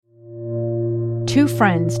Two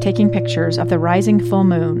friends taking pictures of the rising full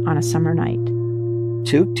moon on a summer night.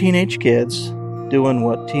 Two teenage kids doing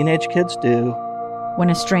what teenage kids do. When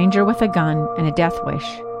a stranger with a gun and a death wish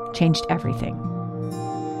changed everything.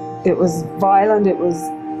 It was violent, it was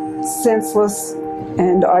senseless,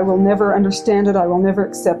 and I will never understand it, I will never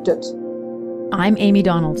accept it. I'm Amy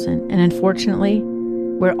Donaldson, and unfortunately,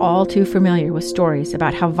 we're all too familiar with stories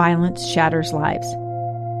about how violence shatters lives.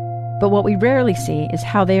 But what we rarely see is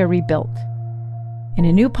how they are rebuilt. In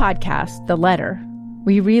a new podcast, The Letter,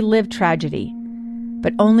 we relive tragedy,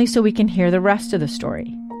 but only so we can hear the rest of the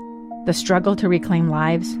story. The struggle to reclaim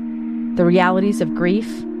lives, the realities of grief,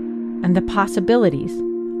 and the possibilities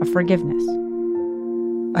of forgiveness.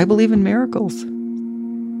 I believe in miracles.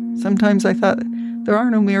 Sometimes I thought, there are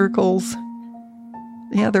no miracles.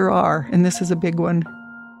 Yeah, there are, and this is a big one.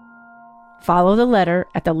 Follow The Letter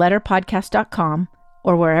at theletterpodcast.com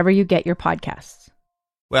or wherever you get your podcasts.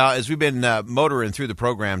 Well, as we've been motoring through the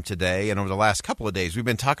program today and over the last couple of days, we've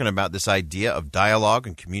been talking about this idea of dialogue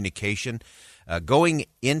and communication, going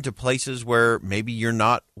into places where maybe you're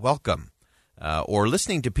not welcome, or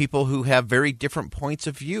listening to people who have very different points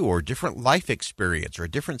of view or different life experience or a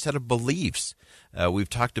different set of beliefs. We've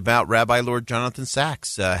talked about Rabbi Lord Jonathan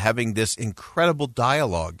Sacks having this incredible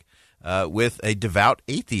dialogue with a devout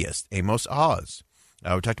atheist, Amos Oz.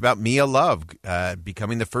 We talked about Mia Love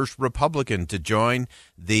becoming the first Republican to join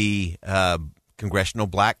the Congressional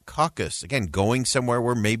Black Caucus. Again, going somewhere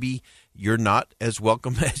where maybe you're not as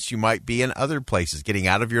welcome as you might be in other places, getting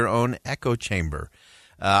out of your own echo chamber.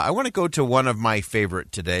 I want to go to one of my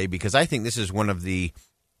favorite today because I think this is one of the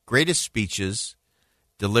greatest speeches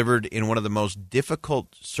delivered in one of the most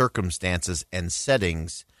difficult circumstances and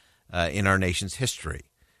settings in our nation's history.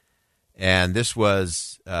 And this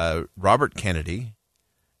was Robert Kennedy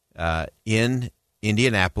in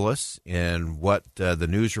Indianapolis in what the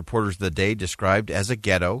news reporters of the day described as a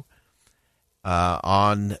ghetto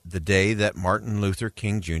on the day that Martin Luther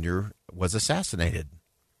King Jr. was assassinated.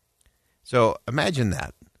 So imagine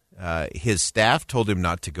that. His staff told him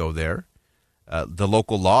not to go there. The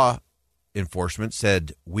local law enforcement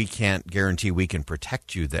said, we can't guarantee we can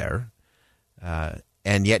protect you there.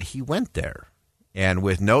 And yet he went there. And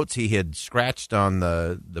with notes he had scratched on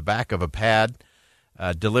the back of a pad,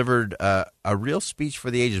 delivered a real speech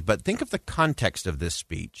for the ages. But think of the context of this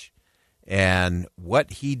speech and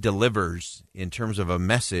what he delivers in terms of a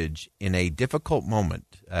message in a difficult moment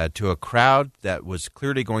to a crowd that was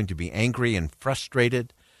clearly going to be angry and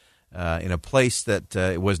frustrated in a place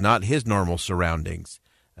that was not his normal surroundings.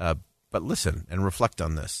 But listen and reflect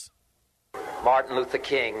on this. Martin Luther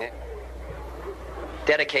King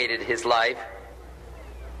dedicated his life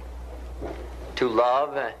to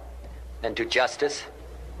love and to justice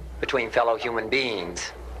between fellow human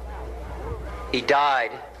beings. He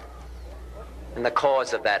died in the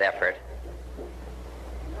cause of that effort.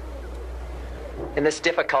 In this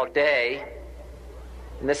difficult day,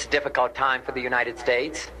 in this difficult time for the United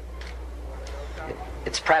States,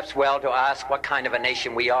 it's perhaps well to ask what kind of a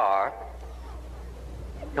nation we are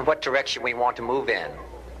and what direction we want to move in.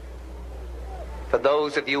 For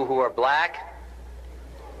those of you who are black,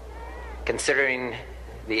 considering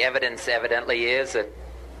the evidence evidently is that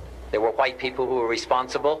there were white people who were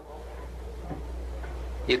responsible,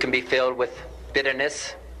 you can be filled with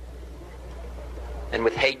bitterness and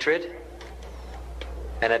with hatred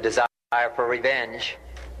and a desire for revenge.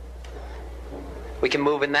 We can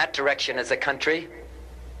move in that direction as a country,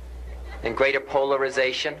 in greater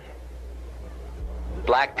polarization,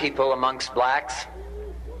 black people amongst blacks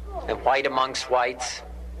and white amongst whites,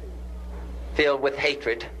 filled with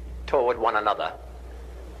hatred toward one another.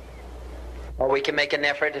 Or we can make an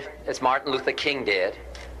effort, as Martin Luther King did,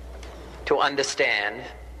 to understand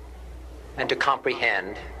and to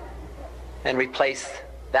comprehend and replace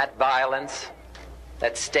that violence,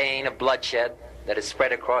 that stain of bloodshed that is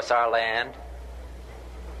spread across our land,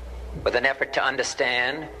 with an effort to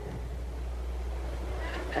understand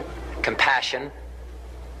compassion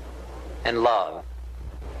and love.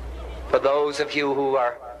 For those of you who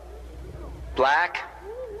are black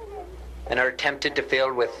and are tempted to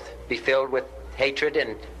be filled with hatred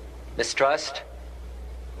and mistrust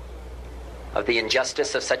of the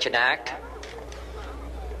injustice of such an act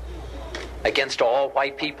against all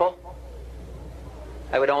white people,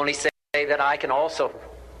 I would only say that I can also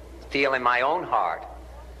feel in my own heart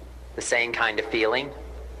the same kind of feeling.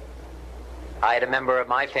 I had a member of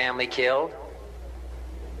my family killed,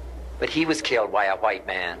 but he was killed by a white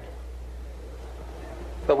man.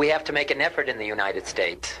 But we have to make an effort in the United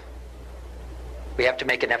States. We have to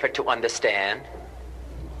make an effort to understand,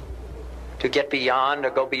 to get beyond or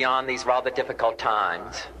go beyond these rather difficult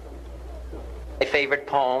times, favorite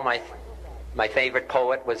poem, my favorite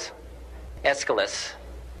poet was Aeschylus.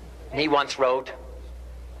 And he once wrote,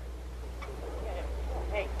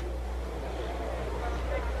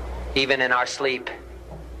 "Even in our sleep,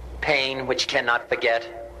 pain which cannot forget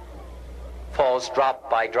falls drop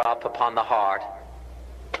by drop upon the heart,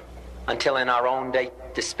 until in our own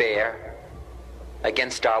despair,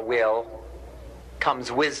 against our will,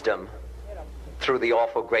 comes wisdom through the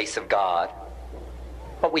awful grace of God."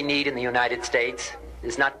 What we need in the United States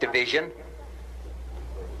is not division.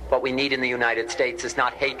 What we need in the United States is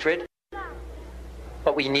not hatred.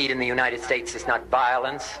 What we need in the United States is not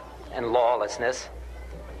violence and lawlessness,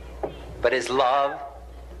 but is love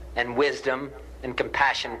and wisdom and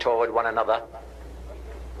compassion toward one another,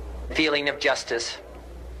 feeling of justice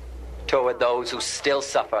toward those who still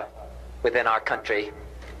suffer within our country,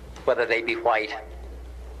 whether they be white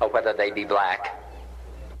or whether they be black.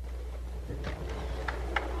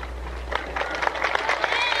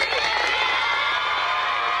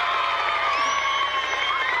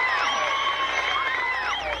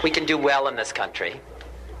 We can do well in this country.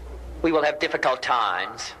 We will have difficult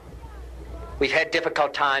times. We've had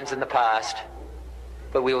difficult times in the past,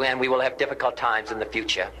 but we will have difficult times in the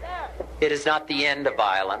future. It is not the end of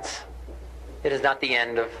violence. It is not the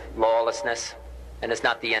end of lawlessness, and it's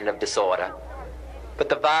not the end of disorder. But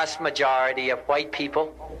the vast majority of white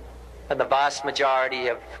people and the vast majority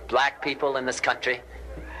of black people in this country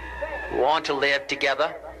want to live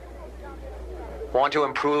together, want to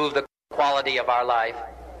improve the quality of our life,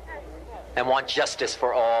 and want justice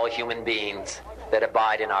for all human beings that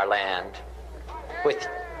abide in our land.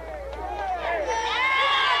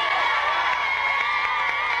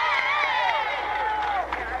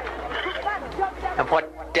 And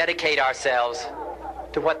what dedicate ourselves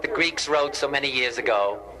to what the Greeks wrote so many years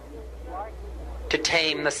ago, to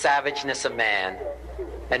tame the savageness of man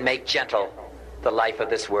and make gentle the life of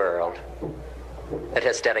this world. Let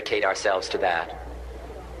us dedicate ourselves to that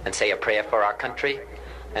and say a prayer for our country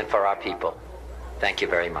and for our people. Thank you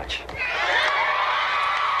very much.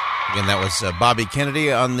 Again, that was Bobby Kennedy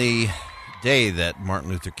on the day that Martin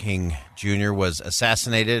Luther King Jr. was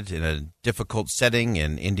assassinated in a difficult setting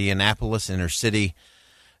in Indianapolis, inner city,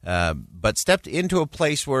 but stepped into a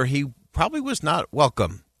place where he probably was not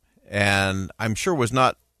welcome and I'm sure was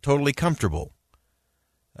not totally comfortable.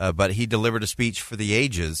 But he delivered a speech for the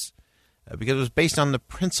ages because it was based on the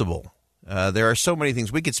principle. There are so many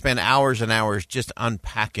things. We could spend hours and hours just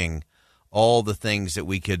unpacking all the things that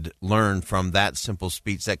we could learn from that simple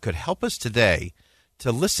speech that could help us today to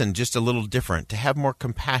listen just a little different, to have more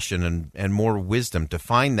compassion and more wisdom, to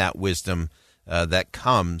find that wisdom that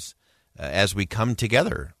comes as we come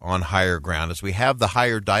together on higher ground, as we have the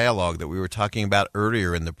higher dialogue that we were talking about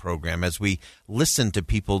earlier in the program, as we listen to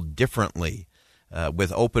people differently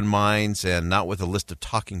with open minds and not with a list of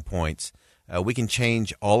talking points. We can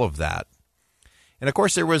change all of that. And, of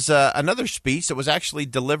course, there was another speech that was actually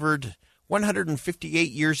delivered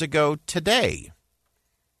 158 years ago today.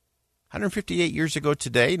 158 years ago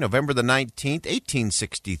today, November the 19th,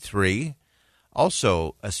 1863.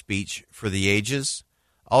 Also a speech for the ages.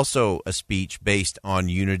 Also a speech based on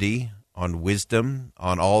unity, on wisdom,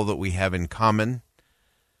 on all that we have in common.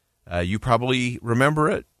 You probably remember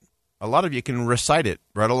it. A lot of you can recite it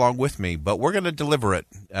right along with me, but we're going to deliver it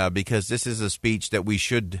because this is a speech that we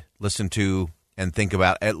should listen to and think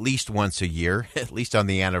about at least once a year, at least on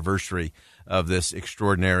the anniversary of this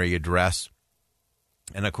extraordinary address.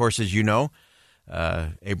 And, of course, as you know,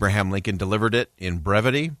 Abraham Lincoln delivered it in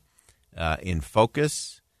brevity, in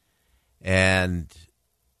focus, and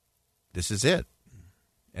this is it.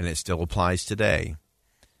 And it still applies today.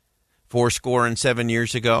 77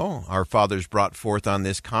 years ago, our fathers brought forth on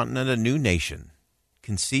this continent a new nation,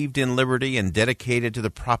 conceived in liberty and dedicated to the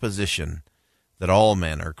proposition that all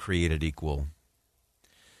men are created equal.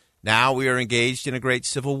 Now we are engaged in a great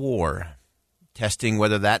civil war, testing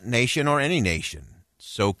whether that nation or any nation,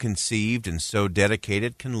 so conceived and so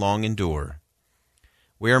dedicated, can long endure.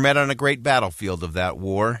 We are met on a great battlefield of that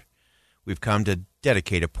war. We've come to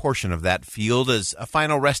dedicate a portion of that field as a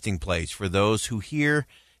final resting place for those who here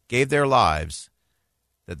gave their lives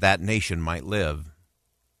that that nation might live.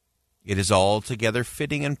 It is altogether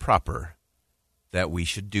fitting and proper that we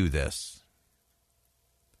should do this.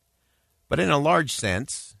 But in a large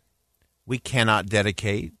sense, we cannot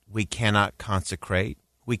dedicate, we cannot consecrate,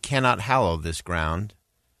 we cannot hallow this ground.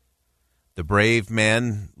 The brave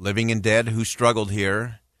men, living and dead, who struggled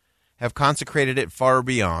here have consecrated it far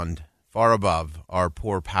beyond, far above our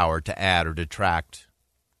poor power to add or detract.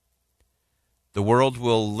 The world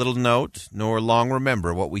will little note nor long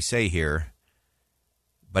remember what we say here,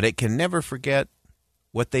 but it can never forget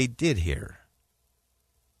what they did here.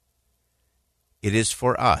 it is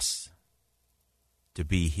for us to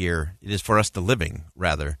be here. It is for us, the living,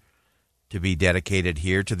 rather, to be dedicated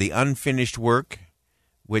here to the unfinished work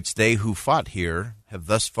which they who fought here have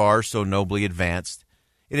thus far so nobly advanced.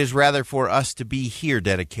 It is rather for us to be here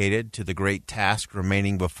dedicated to the great task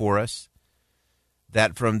remaining before us,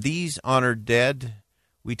 that from these honored dead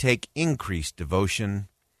we take increased devotion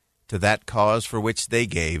to that cause for which they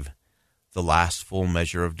gave the last full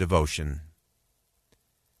measure of devotion,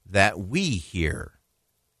 that we here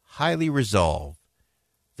highly resolve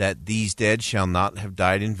that these dead shall not have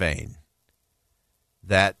died in vain,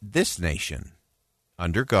 that this nation,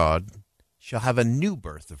 under God, shall have a new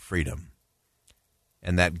birth of freedom,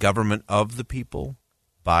 and that government of the people,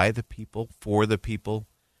 by the people, for the people,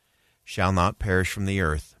 shall not perish from the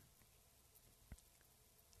earth.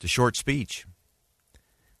 It's a short speech.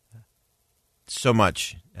 So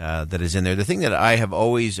much that is in there. The thing that I have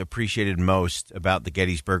always appreciated most about the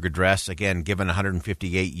Gettysburg Address, again, given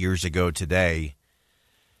 158 years ago today,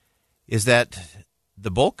 is that the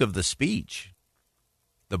bulk of the speech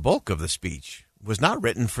was not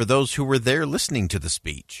written for those who were there listening to the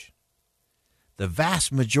speech. The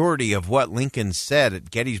vast majority of what Lincoln said at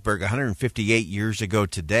Gettysburg 158 years ago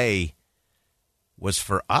today was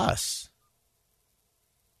for us.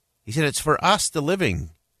 He said it's for us, the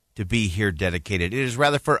living, to be here dedicated. It is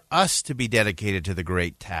rather for us to be dedicated to the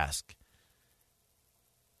great task.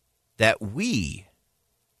 That we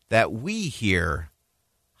here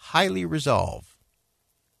highly resolve.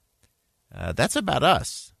 That's about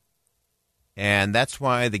us. And that's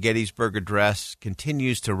why the Gettysburg Address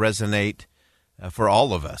continues to resonate for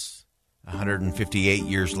all of us. 158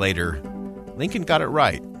 years later, Lincoln got it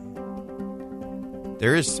right.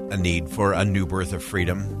 There is a need for a new birth of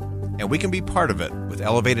freedom, and we can be part of it with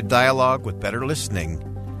elevated dialogue, with better listening,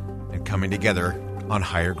 and coming together on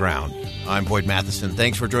higher ground. I'm Boyd Matheson.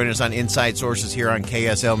 Thanks for joining us on Inside Sources here on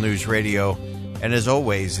KSL News Radio. And as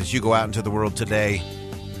always, as you go out into the world today,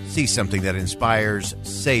 see something that inspires,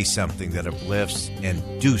 say something that uplifts,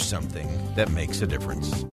 and do something that makes a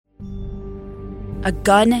difference. A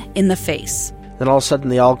gun in the face. Then all of a sudden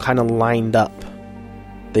they all kind of lined up.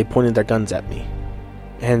 They pointed their guns at me.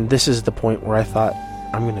 And this is the point where I thought,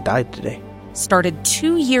 I'm going to die today. Started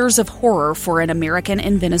 2 years of horror for an American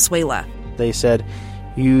in Venezuela. They said,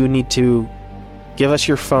 you need to give us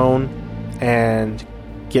your phone and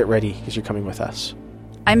get ready because you're coming with us.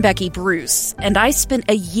 I'm Becky Bruce, and I spent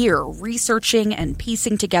a year researching and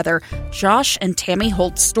piecing together Josh and Tammy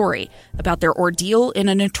Holt's story about their ordeal in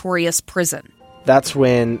a notorious prison. That's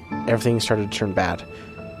when everything started to turn bad.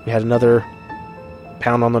 We had another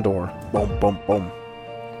pound on the door. Boom, boom, boom.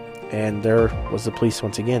 And there was the police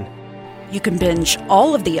once again. You can binge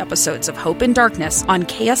all of the episodes of Hope in Darkness on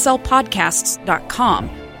KSLPodcasts.com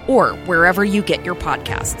or wherever you get your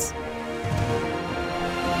podcasts.